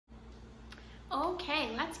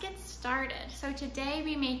Okay, let's get started. So today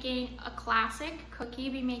we're making a classic cookie.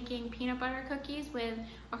 We're making peanut butter cookies with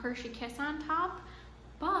a Hershey Kiss on top.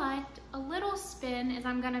 But a little spin is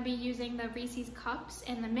I'm gonna be using the Reese's Cups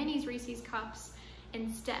and the Minis Reese's Cups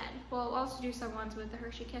instead. We'll also do some ones with the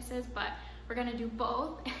Hershey Kisses, but we're gonna do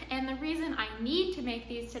both. And the reason I need to make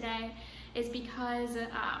these today is because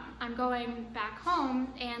I'm going back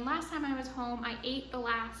home, and last time I was home, I ate the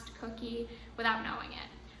last cookie without knowing it.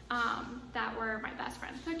 That were my best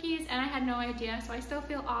friend's cookies, and I had no idea, so I still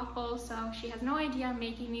feel awful. So she has no idea I'm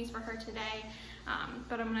making these for her today,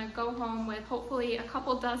 but I'm gonna go home with hopefully a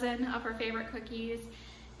couple dozen of her favorite cookies,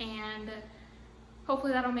 and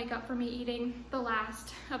hopefully that'll make up for me eating the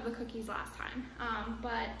last of the cookies last time.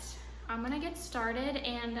 But I'm gonna get started,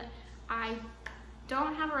 and I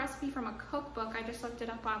don't have a recipe from a cookbook. I just looked it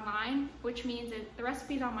up online, which means the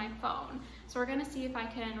recipe's on my phone. So we're gonna see if I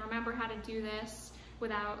can remember how to do this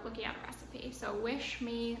without looking at a recipe. So wish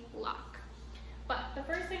me luck. But the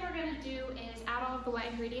first thing we're gonna do is add all of the wet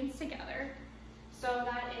ingredients together. So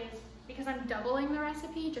that is because I'm doubling the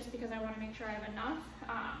recipe, just because I wanna make sure I have enough.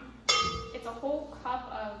 It's a whole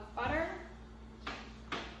cup of butter,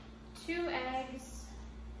 2 eggs,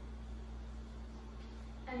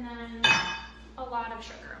 and then a lot of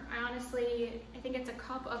sugar. I think it's a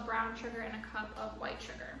cup of brown sugar and a cup of white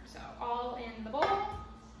sugar. So all in the bowl.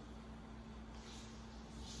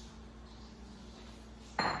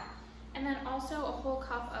 And then also a whole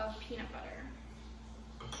cup of peanut butter,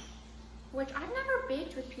 which I've never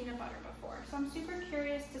baked with peanut butter before. So I'm super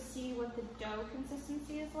curious to see what the dough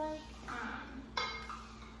consistency is like.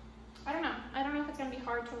 I don't know. I don't know if it's gonna be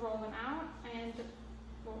hard to roll them out, and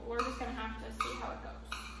we're just gonna have to see how it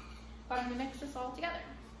goes. But I'm gonna mix this all together.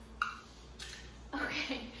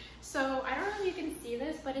 Okay, so I don't know if you can see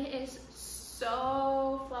this, but it is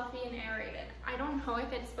so fluffy and aerated. I don't know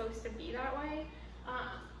if it's supposed to be that way,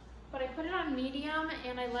 but I put it on medium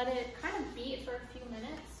and I let it kind of beat for a few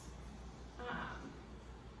minutes.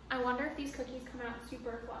 I wonder if these cookies come out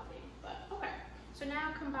super fluffy, but okay. So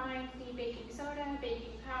now combine the baking soda,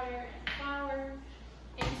 baking powder, and flour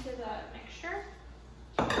into the mixture.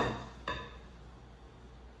 And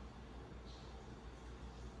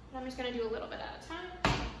I'm just gonna do a little bit at a time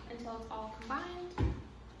until it's all combined.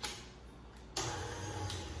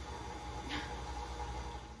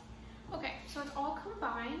 Okay, so it's all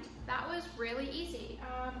combined. That was really easy.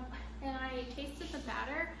 And I tasted the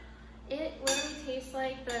batter. It literally tastes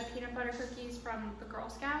like the peanut butter cookies from the Girl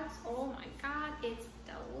Scouts. Oh my God, it's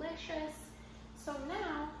delicious. So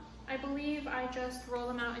now, I believe I just roll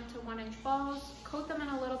them out into 1-inch balls, coat them in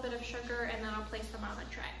a little bit of sugar, and then I'll place them on the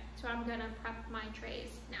tray. So I'm gonna prep my trays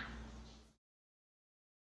now.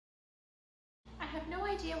 I have no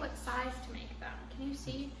idea what size to make them. Can you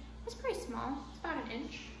see? It's pretty small, it's about 1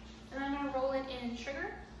 inch. And then I'm gonna roll it in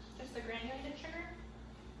sugar, just the granulated sugar.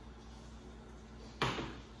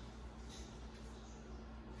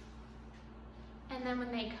 And then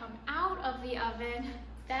when they come out of the oven,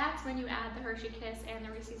 that's when you add the Hershey Kiss and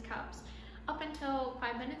the Reese's Cups. Up until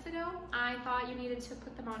 5 minutes ago, I thought you needed to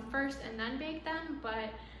put them on first and then bake them,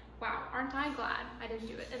 but wow, aren't I glad I didn't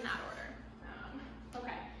do it in that order.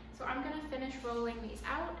 Okay, so I'm gonna finish rolling these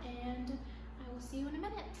out, and I will see you in a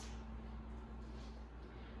minute.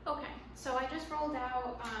 Okay, so I just rolled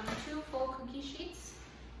out 2 full cookie sheets,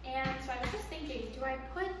 and so I was just thinking, do I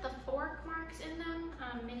put the fork marks in them,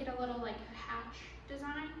 make it a little like hatch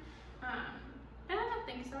design? I don't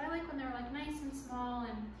think so. I like when they're like nice and small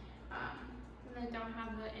and they don't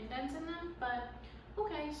have the indents in them, but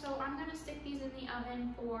okay, so I'm gonna stick these in the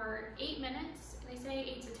oven for 8 minutes. They say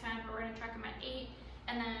 8 to 10, but we're gonna check them at 8,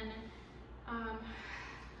 and then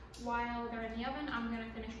while they're in the oven, I'm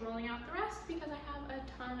gonna finish rolling out the rest because I have a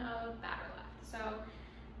ton of batter left. So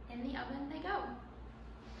in the oven they go.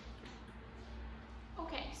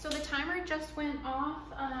 Okay, so the timer just went off.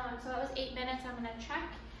 So that was 8 minutes. I'm gonna check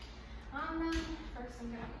on them. First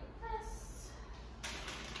I'm gonna move this.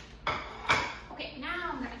 Okay,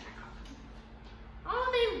 now I'm gonna check on them.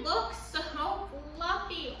 Oh, they look so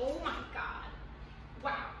fluffy. Oh my God.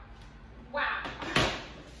 Wow. Wow.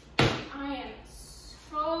 I am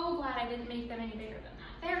so glad I didn't make them any bigger than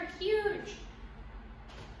that. They're huge.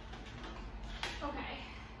 Okay.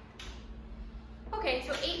 Okay,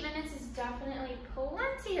 so 8 minutes is definitely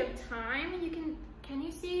plenty of time. Can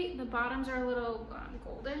you see the bottoms are a little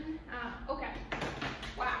golden? Okay.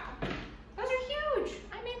 Wow. Those are huge.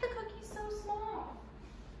 I made the cookies so small.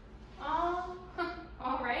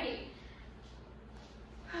 Alrighty.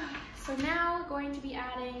 So now going to be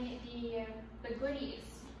adding the goodies.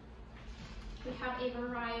 We have a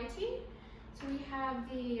variety. So we have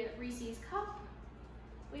the Reese's Cup,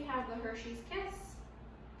 we have the Hershey's Kiss,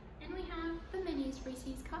 and we have the Minis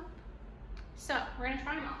Reese's Cup. So we're gonna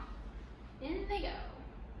try them all. In they go.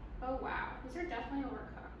 Oh wow, these are definitely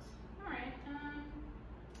overcooked. All right.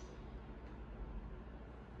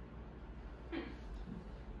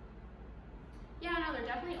 Yeah, no, they're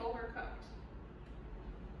definitely overcooked.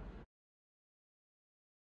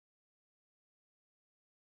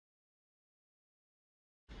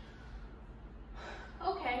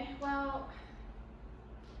 Okay, well,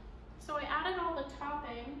 so I added all the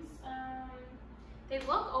toppings. They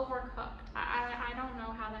look overcooked. I don't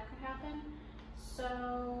know how that could happen.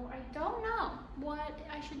 So I don't know what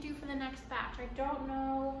I should do for the next batch. I don't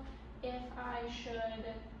know if I should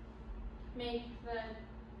make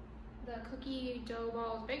the cookie dough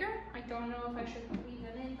balls bigger. I don't know if I should leave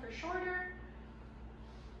them in for shorter.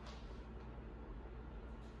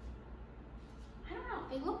 I don't know,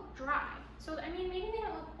 they look dry. So, I mean, maybe they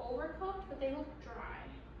don't look overcooked, but they look dry.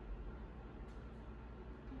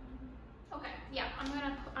 Okay, yeah, I'm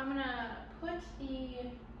gonna put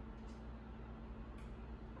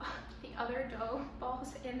the other dough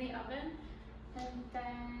balls in the oven, and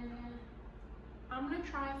then I'm gonna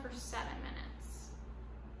try for 7 minutes.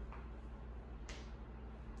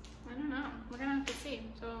 I don't know, we're gonna have to see.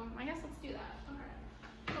 So I guess let's do that.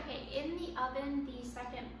 Okay, in the oven, the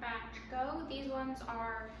second batch go. These ones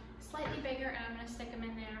are slightly bigger, and I'm gonna stick them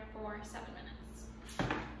in there for 7 minutes.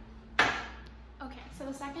 Okay, so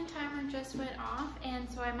the second timer just went off, and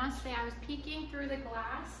so I must say I was peeking through the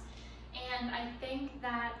glass, and I think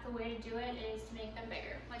that the way to do it is to make them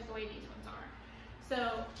bigger, like the way these ones are.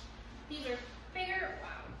 So these are bigger,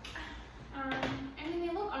 wow. I mean,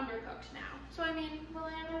 they look undercooked now. So I mean, will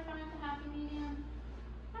I ever find the happy medium?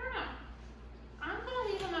 I don't know. I'm gonna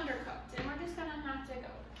leave them undercooked, and we're just gonna have to go.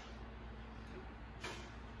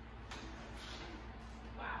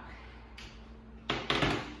 Wow.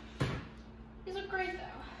 These look great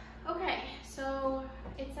though. Okay, so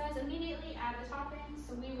it says immediately add the toppings,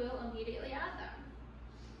 so we will immediately add them.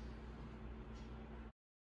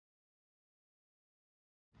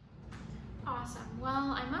 Awesome.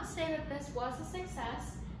 Well, I must say that this was a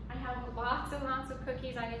success. I have lots and lots of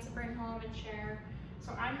cookies I get to bring home and share.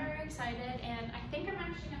 So I'm very excited, and I think I'm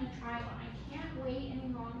actually gonna try one. I can't wait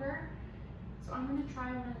any longer. So I'm gonna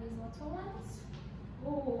try one of these little ones.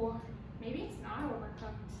 Oh, maybe it's not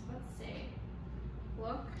overcooked. Let's see.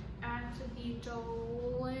 Look at the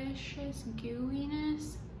delicious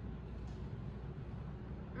gooiness.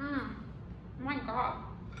 Oh my God.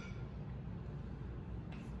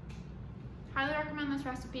 Highly recommend this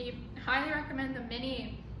recipe. Highly recommend the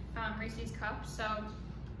mini Reese's Cups. So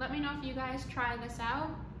let me know if you guys try this out,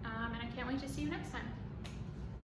 and I can't wait to see you next time.